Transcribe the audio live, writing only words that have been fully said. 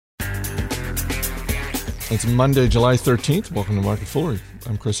It's Monday, July 13th. Welcome to Market Foolery.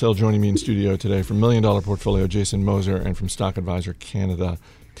 I'm Chris Hill. Joining me in studio today from $1 Million Portfolio, Jason Moser, and from Stock Advisor Canada,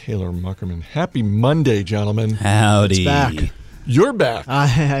 Taylor Muckerman. Happy Monday, gentlemen. Howdy. It's back. You're back. I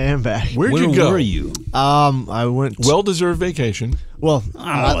am back. Where were you? I went. Well-deserved vacation. Well,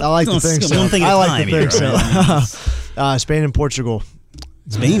 I like to think so. One thing at a time. Spain and Portugal.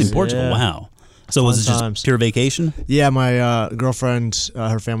 Spain and Portugal. Yeah. Wow. So was it just pure vacation? Yeah, my girlfriend,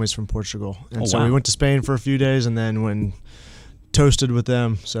 her family's from Portugal, and so we went to Spain for a few days, and then toasted with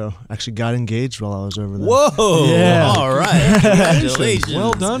them. So actually got engaged while I was over there. Whoa! Yeah. All right. Congratulations.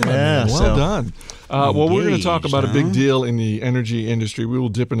 Well done, my Yeah, man. Well done. Well, we're going to talk about a big huh? deal in the energy industry. We will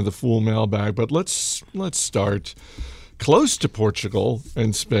dip into the Fool mailbag, but let's start close to Portugal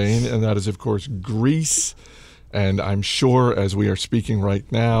and Spain, and that is, of course, Greece. And I'm sure as we are speaking right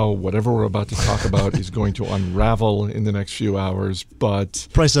now, whatever we're about to talk about is going to unravel in the next few hours. But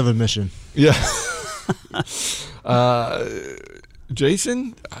Price of admission. yeah.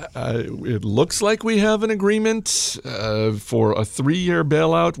 Jason, it looks like we have an agreement for a 3-year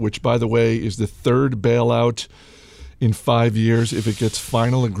bailout, which, by the way, is the third bailout in 5 years. If it gets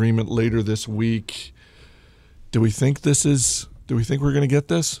final agreement later this week, do we think we're going to get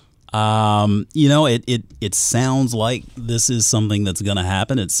this? It sounds like this is something that's going to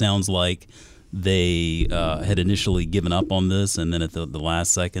happen. It sounds like they had initially given up on this, and then at the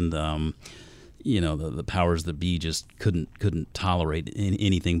last second, the powers that be just couldn't tolerate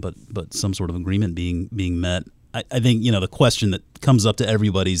anything but some sort of agreement being met. I think the question that comes up to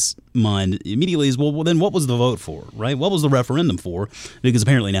everybody's mind immediately is, well, then what was the vote for, right? What was the referendum for? Because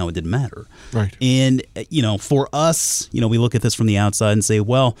apparently now it didn't matter, right? And for us, we look at this from the outside and say,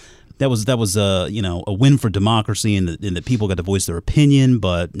 well, that was a win for democracy, and that people got to voice their opinion.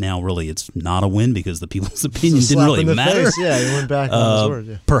 But now really it's not a win because the people's opinion didn't really matter. Face. Yeah, he went back on his word.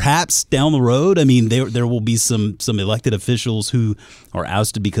 Yeah. Perhaps down the road, I mean, there will be some elected officials who are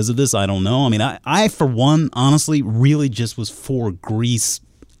ousted because of this. I don't know. I mean, I for one, honestly, really just was for Greece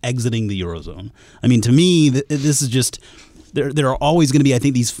exiting the Eurozone. I mean, to me, this is just. There are always going to be, I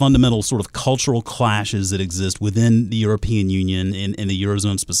think, these fundamental sort of cultural clashes that exist within the European Union and the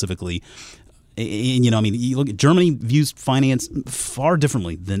Eurozone specifically. And, you look at Germany views finance far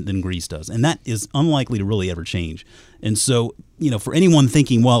differently than Greece does, and that is unlikely to really ever change. And so, for anyone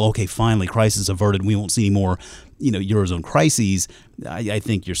thinking, well, okay, finally, crisis averted, we won't see any more, Eurozone crises, I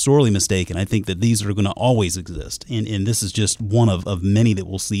think you're sorely mistaken. I think that these are going to always exist, and this is just one of many that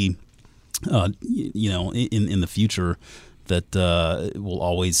we'll see, in the future. That will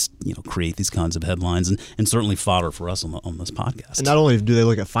always, create these kinds of headlines and certainly fodder for us on this podcast. And not only do they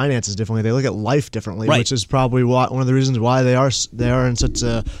look at finances differently, they look at life differently, right. Which is probably one of the reasons why they are in such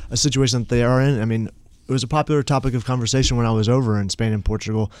a situation that they are in. I mean, it was a popular topic of conversation when I was over in Spain and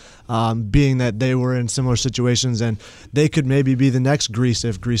Portugal, being that they were in similar situations and they could maybe be the next Greece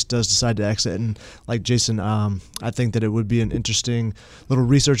if Greece does decide to exit. And like Jason, I think that it would be an interesting little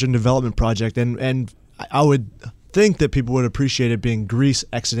research and development project, and I would think that people would appreciate it being Greece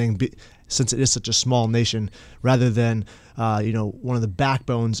exiting, since it is such a small nation, rather than one of the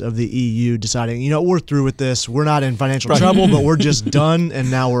backbones of the EU deciding, we're through with this, we're not in financial trouble, but we're just done,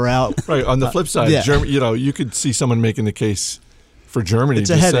 and now we're out. Right. On the flip side, yeah. Germany, you could see someone making the case for Germany, it's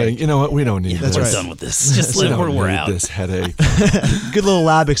just saying, you know what, we don't need this. We're done with this. Just we're out. This headache. Good little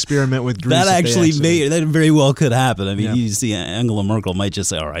lab experiment with Greece. That very well could happen. I mean, you see Angela Merkel might just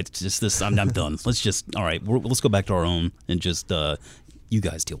say, all right, just this, I'm done. Let's go back to our own and just you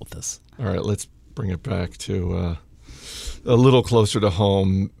guys deal with this. All right, let's bring it back to a little closer to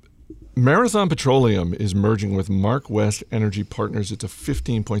home. Marathon Petroleum is merging with Mark West Energy Partners. It's a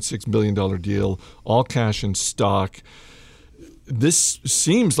 $15.6 billion deal, all cash and stock. This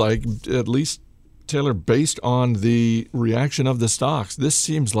seems like, at least, Taylor, based on the reaction of the stocks, this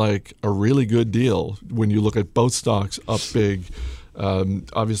seems like a really good deal when you look at both stocks up big.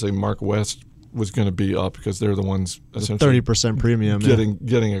 Obviously, Mark West was going to be up because they're the ones essentially 30% premium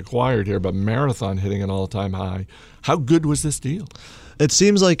getting acquired here, but Marathon hitting an all-time high. How good was this deal? It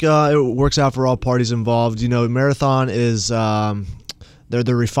seems like it works out for all parties involved. Marathon is they're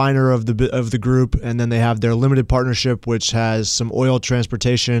the refiner of the group, and then they have their limited partnership, which has some oil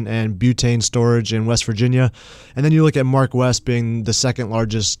transportation and butane storage in West Virginia. And then you look at Mark West being the second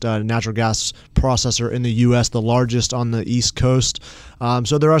largest natural gas processor in the U.S., the largest on the East Coast.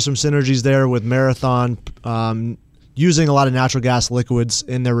 So there are some synergies there with Marathon using a lot of natural gas liquids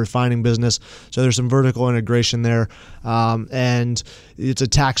in their refining business. So there's some vertical integration there. And it's a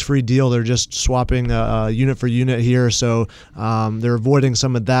tax-free deal. They're just swapping unit for unit here. So they're avoiding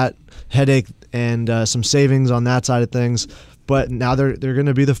some of that headache and some savings on that side of things. but now they're going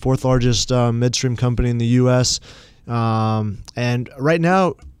to be the fourth largest midstream company in the U.S. And right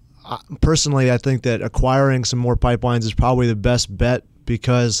now, personally, I think that acquiring some more pipelines is probably the best bet,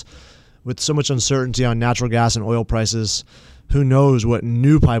 because with so much uncertainty on natural gas and oil prices, who knows what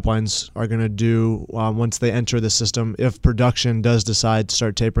new pipelines are going to do once they enter the system if production does decide to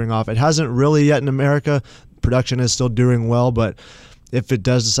start tapering off. It hasn't really yet in America. Production is still doing well, but if it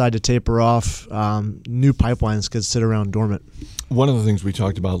does decide to taper off, new pipelines could sit around dormant. One of the things we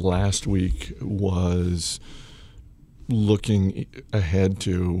talked about last week was looking ahead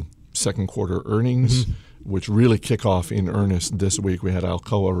to second quarter earnings, which really kick off in earnest this week. We had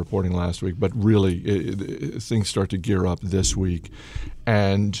Alcoa reporting last week, but really things start to gear up this week.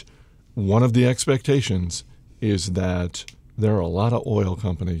 And one of the expectations is that there are a lot of oil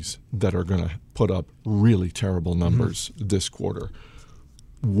companies that are going to put up really terrible numbers this quarter.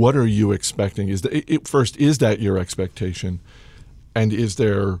 What are you expecting? Is that your expectation? And is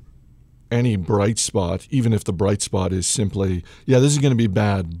there any bright spot, even if the bright spot is simply, yeah, this is going to be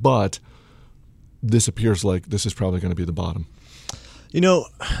bad, but this appears like this is probably going to be the bottom? You know,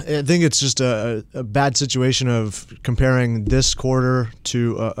 I think it's just a bad situation of comparing this quarter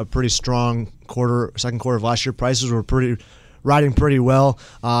to a pretty strong quarter, second quarter of last year. Prices were riding pretty well.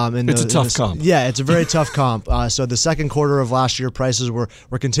 It's a tough comp. Yeah, it's a very tough comp. So the second quarter of last year, prices were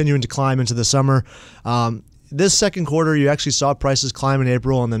continuing to climb into the summer. This second quarter, you actually saw prices climb in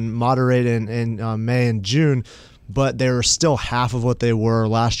April and then moderate in May and June, but they were still half of what they were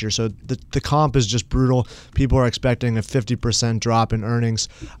last year. So the comp is just brutal. People are expecting a 50% drop in earnings.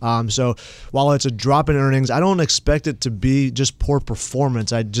 So while it's a drop in earnings, I don't expect it to be just poor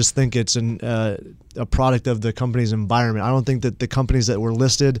performance. I just think it's a product of the company's environment. I don't think that the companies that were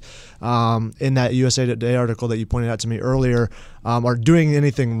listed in that USA Today article that you pointed out to me earlier are doing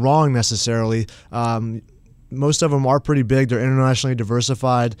anything wrong necessarily. Most of them are pretty big. They're internationally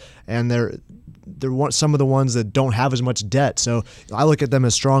diversified, and they're some of the ones that don't have as much debt. So I look at them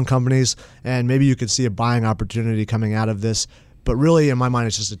as strong companies, and maybe you could see a buying opportunity coming out of this. But really, in my mind,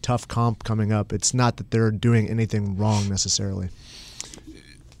 it's just a tough comp coming up. It's not that they're doing anything wrong necessarily.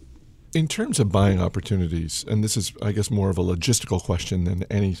 In terms of buying opportunities, and this is, I guess, more of a logistical question than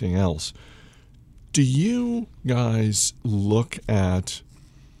anything else, do you guys look at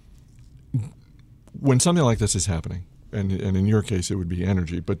when something like this is happening, and in your case it would be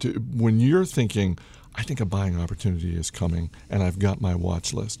energy, but when you're thinking, I think a buying opportunity is coming and I've got my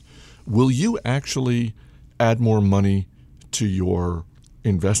watch list, will you actually add more money to your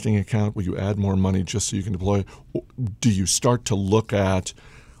investing account? Will you add more money just so you can deploy it? Or do you start to look at,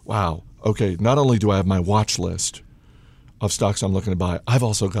 wow, okay, not only do I have my watch list of stocks I'm looking to buy, I've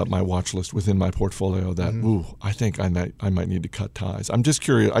also got my watch list within my portfolio that, I think I might need to cut ties. I'm just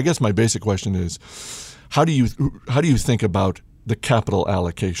curious. I guess my basic question is, how do you think about the capital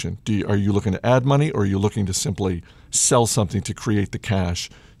allocation? Are you looking to add money, or are you looking to simply sell something to create the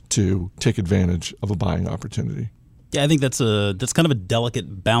cash to take advantage of a buying opportunity? Yeah, I think that's kind of a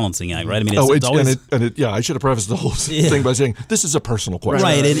delicate balancing act, right? I mean, it's always, I should have prefaced the whole thing by saying this is a personal question,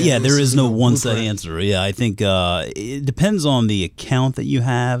 right? And there is no one set answer. Yeah, I think it depends on the account that you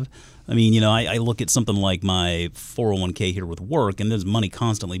have. I mean, I look at something like my 401k here with work, and there's money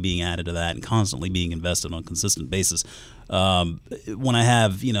constantly being added to that and constantly being invested on a consistent basis. When I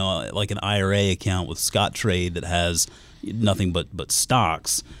have, like an IRA account with Scottrade that has nothing but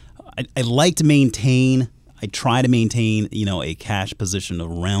stocks, I like to maintain. I try to maintain, a cash position of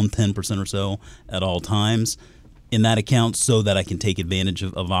around 10% or so at all times in that account, so that I can take advantage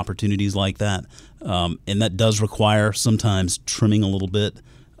of opportunities like that. And that does require sometimes trimming a little bit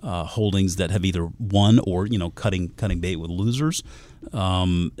holdings that have either won or cutting bait with losers. With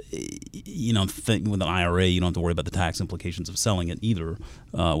an IRA, you don't have to worry about the tax implications of selling it either,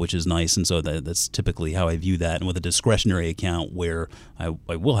 which is nice. And so that's typically how I view that. And with a discretionary account where I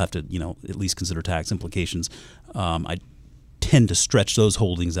will have to at least consider tax implications, I tend to stretch those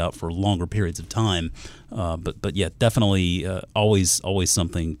holdings out for longer periods of time. But yeah, definitely always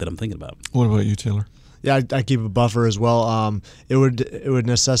something that I'm thinking about. What about you, Taylor? Yeah, I keep a buffer as well. It would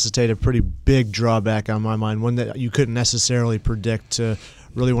necessitate a pretty big drawback on my mind, one that you couldn't necessarily predict, to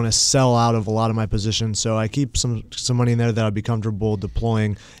really want to sell out of a lot of my positions. So I keep some money in there that I'd be comfortable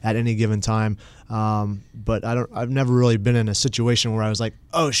deploying at any given time. But I've never really been in a situation where I was like,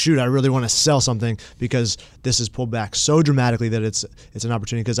 oh shoot, I really want to sell something because this has pulled back so dramatically that it's an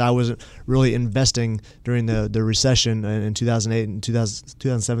opportunity, because I wasn't really investing during the recession in 2008 and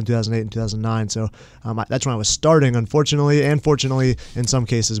 2007, 2008 and 2009. So that's when I was starting, unfortunately, and fortunately in some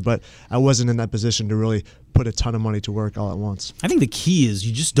cases, but I wasn't in that position to really put a ton of money to work all at once. I think the key is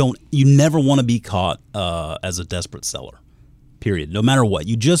you never want to be caught as a desperate seller. period. No matter what,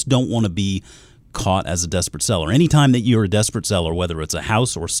 you just don't want to be caught as a desperate seller. Anytime that you're a desperate seller, whether it's a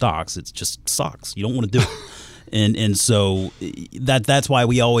house or stocks, it just sucks. You don't want to do it. And so that's why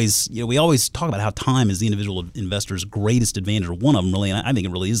we always talk about how time is the individual investor's greatest advantage, or one of them really, and I think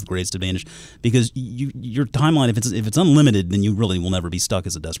it really is the greatest advantage, because your timeline, if it's unlimited, then you really will never be stuck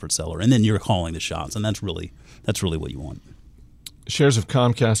as a desperate seller, and then you're calling the shots, and that's really what you want. Shares of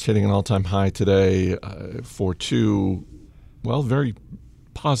Comcast hitting an all-time high today for two, very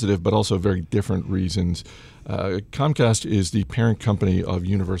positive but also very different reasons. Comcast is the parent company of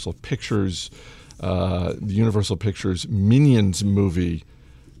Universal Pictures. The Universal Pictures Minions movie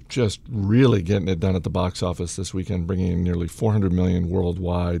just really getting it done at the box office this weekend, bringing in nearly $400 million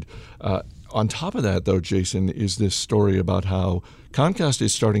worldwide. On top of that, though, Jason, is this story about how Comcast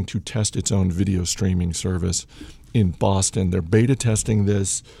is starting to test its own video streaming service in Boston. They're beta testing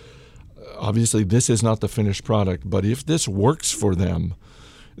this. Obviously, this is not the finished product, but if this works for them,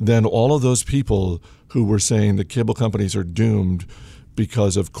 then all of those people who were saying the cable companies are doomed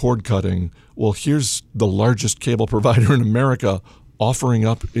because of cord cutting, well, here's the largest cable provider in America offering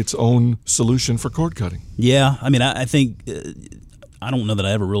up its own solution for cord cutting. Yeah, I mean, I think I don't know that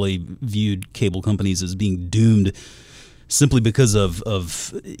I ever really viewed cable companies as being doomed, simply because of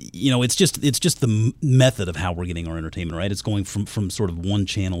it's just the method of how we're getting our entertainment, right? It's going from sort of one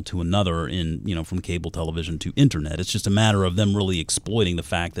channel to another from cable television to internet. It's just a matter of them really exploiting the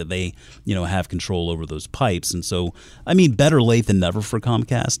fact that they have control over those pipes. And so, I mean, better late than never for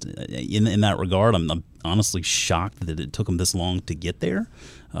Comcast in that regard. I'm honestly shocked that it took them this long to get there,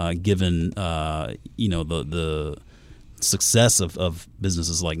 given the success of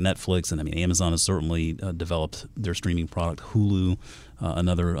businesses like Netflix, and I mean Amazon has certainly developed their streaming product. Hulu,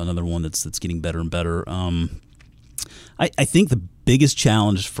 another one that's getting better and better. I think the biggest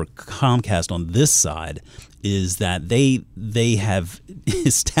challenge for Comcast on this side is that they have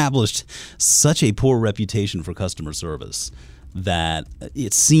established such a poor reputation for customer service that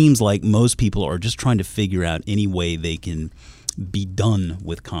it seems like most people are just trying to figure out any way they can be done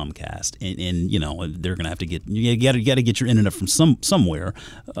with Comcast, and they're going to have to get you got to get your internet from somewhere.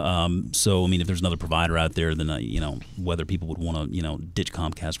 So I mean, if there's another provider out there, then whether people would want to ditch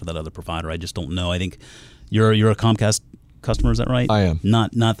Comcast for that other provider, I just don't know. I think you're a Comcast customer, is that right? I am.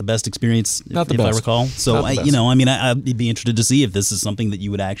 Not the best experience, if I recall. So I'd be interested to see if this is something that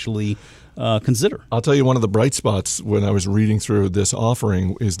you would actually consider. I'll tell you, one of the bright spots when I was reading through this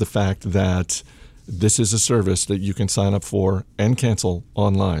offering is the fact that this is a service that you can sign up for and cancel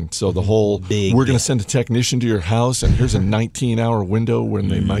online. So the whole, we're going to send a technician to your house, and here's a 19-hour window when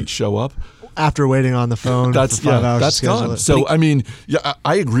they might show up. After waiting on the phone for 5 hours. That's gone. So, I mean,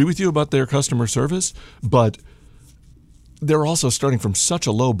 I agree with you about their customer service, but they're also starting from such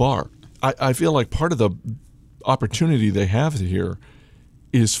a low bar. I feel like part of the opportunity they have here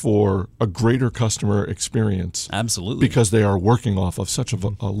is for a greater customer experience. Absolutely. Because they are working off of such a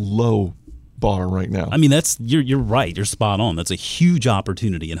low bar right now. I mean, you're right. You're spot on. That's a huge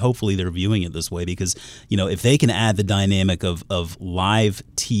opportunity, and hopefully they're viewing it this way because, if they can add the dynamic of live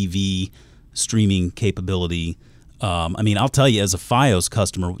TV streaming capability, I mean, I'll tell you, as a Fios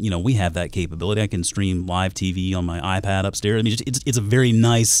customer, we have that capability. I can stream live TV on my iPad upstairs. I mean, it's a very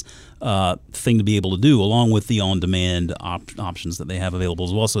nice thing to be able to do, along with the on-demand options that they have available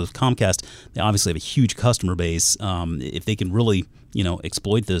as well. So with Comcast, they obviously have a huge customer base. If they can really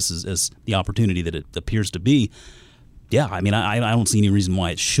exploit this as the opportunity that it appears to be, yeah, I mean, I don't see any reason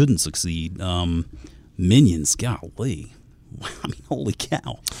why it shouldn't succeed. Minions, golly. I mean, holy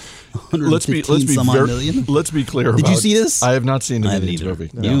cow! Let's be clear. Did you see this? I have not seen the Minions movie.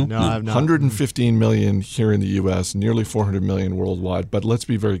 No, I have not. 115 million here in the U.S., nearly 400 million worldwide. But let's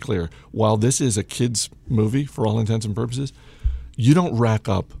be very clear. While this is a kids' movie for all intents and purposes, you don't rack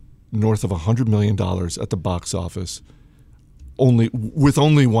up north of $100 million at the box office with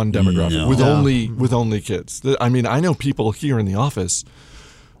only one demographic, with only kids. I mean, I know people here in the office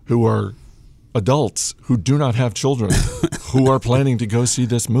who are adults who do not have children who are planning to go see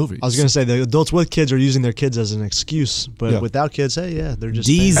this movie. I was going to say the adults with kids are using their kids as an excuse, but without kids, they're just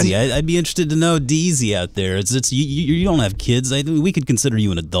Deezy. I'd be interested to know Deezy out there. It's you don't have kids. We could consider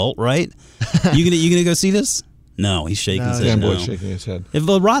you an adult, right? You gonna go see this? No, he's shaking his head. Boy's shaking his head. If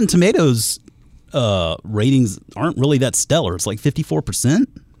the Rotten Tomatoes ratings aren't really that stellar, it's like 54%.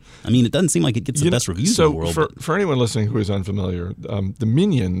 I mean, it doesn't seem like it gets the best reviews in the world. So for anyone listening who is unfamiliar, the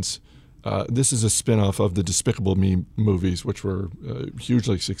Minions. This is a spin-off of the Despicable Me movies, which were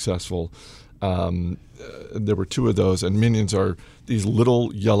hugely successful. There were two of those, and Minions are these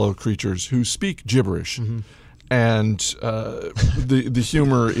little yellow creatures who speak gibberish. Mm-hmm. and the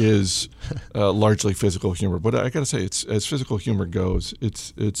humor is largely physical humor. But I got to say, it's as physical humor goes,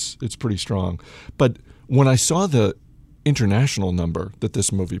 it's pretty strong. But when I saw the international number that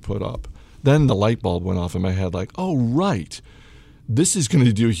this movie put up, then the light bulb went off in my head, like, oh right, this is going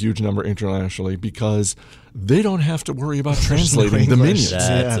to do a huge number internationally because they don't have to worry about translating the Minions.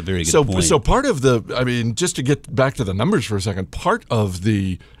 That's a very good point. So part of just to get back to the numbers for a second, part of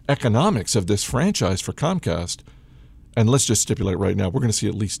the economics of this franchise for Comcast, and let's just stipulate right now, we're going to see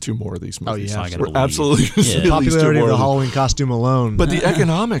at least 2 more of these movies. Oh, yeah. We're absolutely going to see at least 2 Popularity more of the of them. Halloween costume alone. But the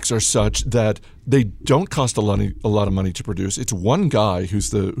economics are such that they don't cost a lot of money to produce. It's one guy who's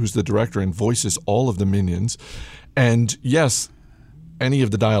the director and voices all of the Minions. And yes, any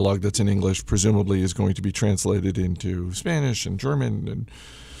of the dialogue that's in English presumably is going to be translated into Spanish and German and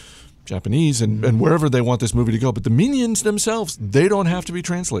Japanese and wherever they want this movie to go. But the Minions themselves, they don't have to be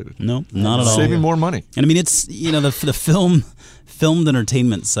translated. No, not at all. Saving more money. And I mean, it's, the filmed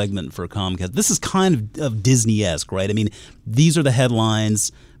entertainment segment for Comcast. This is kind of Disney-esque, right? I mean, these are the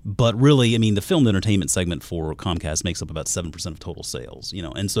headlines, but really, I mean, the filmed entertainment segment for Comcast makes up about 7% of total sales,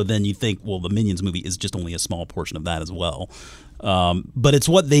 and so then you think, well, the Minions movie is just only a small portion of that as well. But it's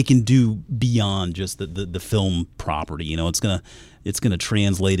what they can do beyond just the film property. It's gonna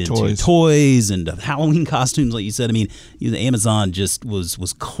translate into toys and Halloween costumes, like you said. I mean, Amazon just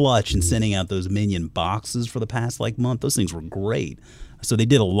was clutch in sending out those Minion boxes for the past month. Those things were great. So they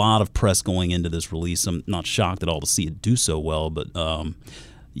did a lot of press going into this release. I'm not shocked at all to see it do so well, but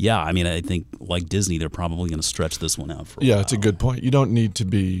yeah, I mean, I think like Disney, they're probably going to stretch this one out for a while. It's a good point. You don't need to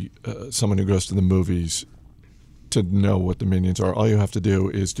be someone who goes to the movies to know what the Minions are. All you have to do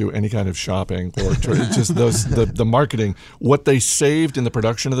is do any kind of shopping or just the marketing. What they saved in the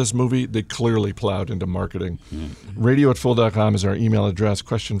production of this movie, they clearly plowed into marketing. Radio@full.com is our email address.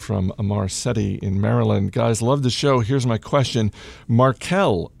 Question from Amar Seti in Maryland. Guys, love the show. Here's my question.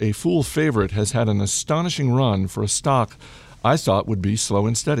 Markel, a full favorite, has had an astonishing run for a stock I thought would be slow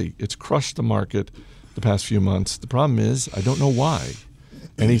and steady. It's crushed the market the past few months. The problem is I don't know why.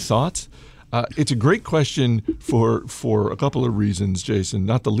 Any thoughts? It's a great question for a couple of reasons, Jason,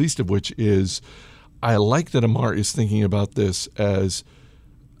 not the least of which is I like that Amar is thinking about this as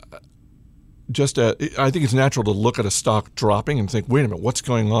I think it's natural to look at a stock dropping and think, wait a minute, what's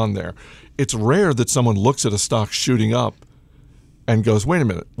going on there? It's rare that someone looks at a stock shooting up and goes, wait a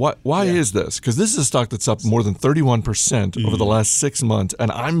minute, why is this? Because this is a stock that's up more than 31% over the last 6 months.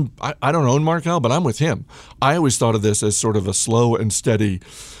 And I don't own Markel, but I'm with him. I always thought of this as sort of a slow and steady.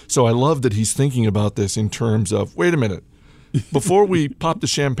 So I love that he's thinking about this in terms of, wait a minute, before we pop the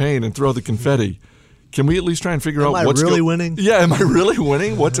champagne and throw the confetti, can we at least try and figure out what's really winning? Yeah, am I really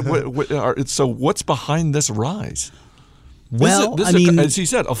winning? So what's behind this rise? Well, as he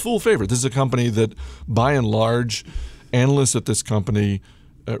said, a full favorite. This is a company that, by and large, analysts at this company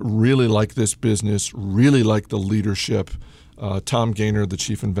really like this business, really like the leadership. Tom Gaynor, the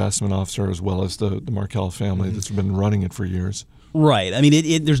chief investment officer, as well as the Markel family that's been running it for years. Right. I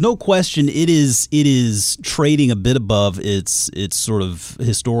mean, there's no question it is trading a bit above its sort of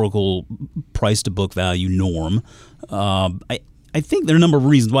historical price to book value norm. I think there are a number of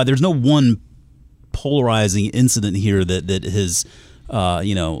reasons why. There's no one polarizing incident here that has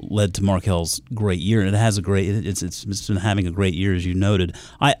led to Markel's great year, and it has it's been having a great year, as you noted.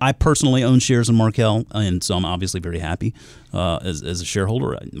 I personally own shares in Markel, and so I'm obviously very happy as a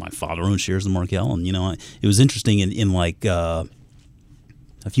shareholder. My father owns shares in Markel, and it was interesting in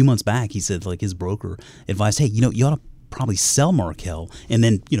a few months back, he said his broker advised, hey, you ought to probably sell Markel and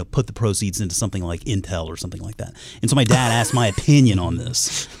then put the proceeds into something like Intel or something like that. And so my dad asked my opinion on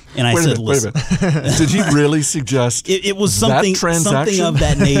this, and I said, "Listen, did he really suggest it was something of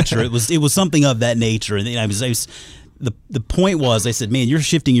that nature? It was something of that nature." And I was the point was, I said, "Man, you're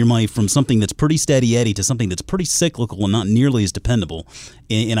shifting your money from something that's pretty steady Eddie to something that's pretty cyclical and not nearly as dependable."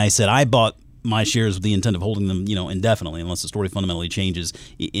 And I said, I bought my shares with the intent of holding them, indefinitely, unless the story fundamentally changes.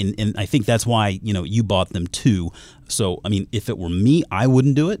 And I think that's why, you bought them too. So, I mean, if it were me, I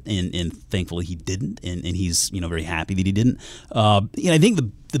wouldn't do it. And thankfully he didn't. And he's, very happy that he didn't. And I think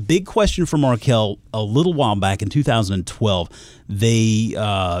the big question for Markel a little while back in 2012, they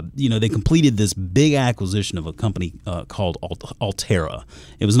completed this big acquisition of a company called Altera.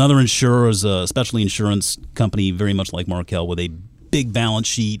 It was another insurer, a specialty insurance company, very much like Markel, with a big balance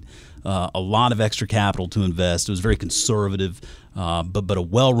sheet. a lot of extra capital to invest. It was very conservative, but a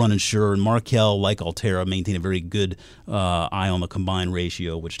well-run insurer. And Markel, like Alterra, maintain a very good eye on the combined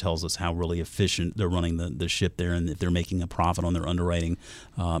ratio, which tells us how really efficient they're running the ship there, and if they're making a profit on their underwriting.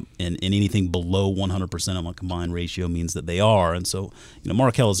 And anything below 100% on the combined ratio means that they are. And so,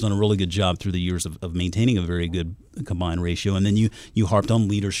 Markel has done a really good job through the years of maintaining a very good combined ratio. And then you harped on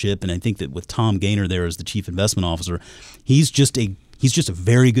leadership, and I think that with Tom Gaynor there as the chief investment officer, he's just a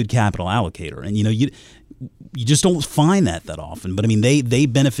very good capital allocator. And you just don't find that often. But I mean, they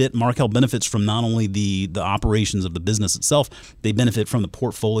benefit. Markel benefits from not only the operations of the business itself, they benefit from the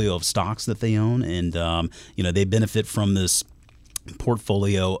portfolio of stocks that they own, and they benefit from this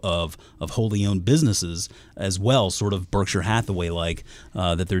portfolio of wholly owned businesses as well, sort of Berkshire Hathaway like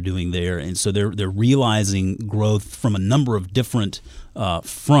that they're doing there. And so they're realizing growth from a number of different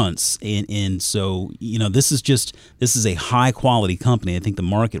fronts, and so this is a high quality company. I think the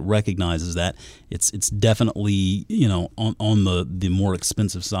market recognizes that. It's definitely on the more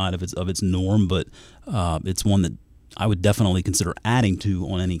expensive side of its norm, but it's one that I would definitely consider adding to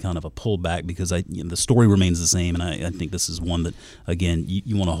on any kind of a pullback, because the story remains the same, and I think this is one that, again,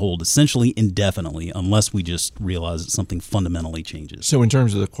 you want to hold essentially indefinitely unless we just realize that something fundamentally changes. So in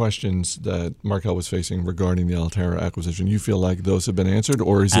terms of the questions that Markel was facing regarding the Alterra acquisition, you feel like those have been answered,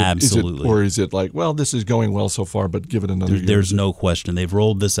 or is it absolutely, or is it like, well, this is going well so far, but give it another year? There's no question. They've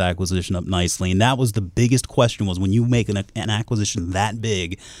rolled this acquisition up nicely, and that was the biggest question, was when you make an acquisition that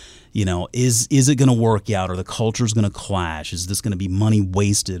big, is it going to work out? Or the culture's going to clash? Is this going to be money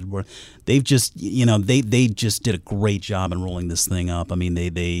wasted? Where they've just, they just did a great job in rolling this thing up. I mean,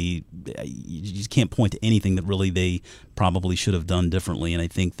 you just can't point to anything that really they probably should have done differently. And I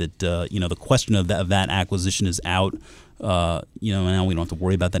think that the question of that acquisition is out. Now we don't have to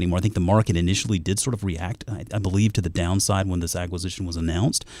worry about that anymore. I think the market initially did sort of react, I believe, to the downside when this acquisition was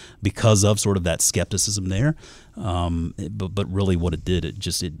announced because of sort of that skepticism there. But really what it did,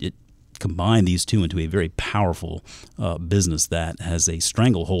 it combined these two into a very powerful business that has a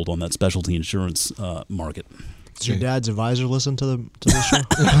stranglehold on that specialty insurance market. Does your dad's advisor listen to this show?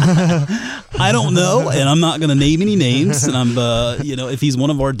 I don't know, and I'm not going to name any names. And I'm, if he's one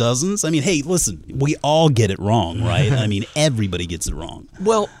of our dozens, I mean, hey, listen, we all get it wrong, right? I mean, everybody gets it wrong.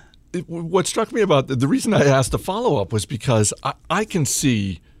 Well, what struck me about the reason I asked the follow-up was because I can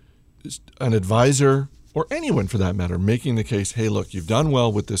see an advisor, or anyone for that matter, making the case, hey, look, you've done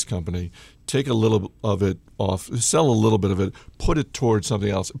well with this company. Take a little of it off, sell a little bit of it, put it towards something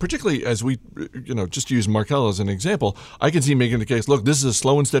else. Particularly as we, just use Markel as an example, I can see making the case, look, this is a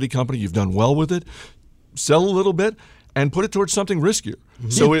slow and steady company. You've done well with it. Sell a little bit and put it towards something riskier.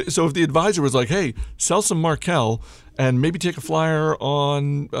 Mm-hmm. So if the advisor was like, hey, sell some Markel and maybe take a flyer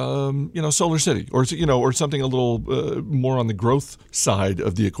on, Solar City, or something a little more on the growth side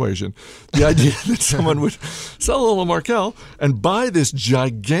of the equation. The idea that someone would sell a little Markel and buy this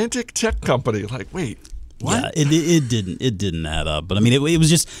gigantic tech company, like, wait, what? Yeah, it didn't add up. But I mean, it was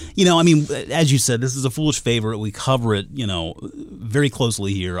just, as you said, this is a foolish favorite. We cover it, very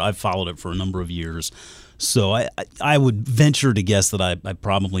closely here. I've followed it for a number of years. So I would venture to guess that I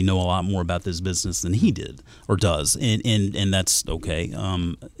probably know a lot more about this business than he did or does, and that's okay.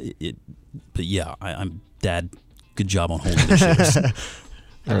 But yeah, I'm Dad. Good job on holding the shares.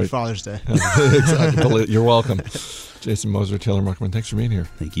 Happy Father's Day. Exactly. You're welcome. Jason Moser, Taylor Muckerman, thanks for being here.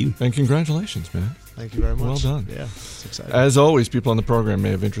 Thank you. And congratulations, man. Thank you very much. Well done. Yeah, it's exciting. As always, people on the program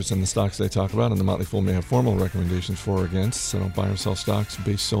may have interest in the stocks they talk about, and the Motley Fool may have formal recommendations for or against, so don't buy or sell stocks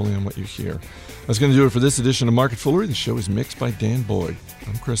based solely on what you hear. That's going to do it for this edition of Market Foolery. The show is mixed by Dan Boyd.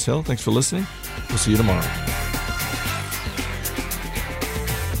 I'm Chris Hill. Thanks for listening. We'll see you tomorrow.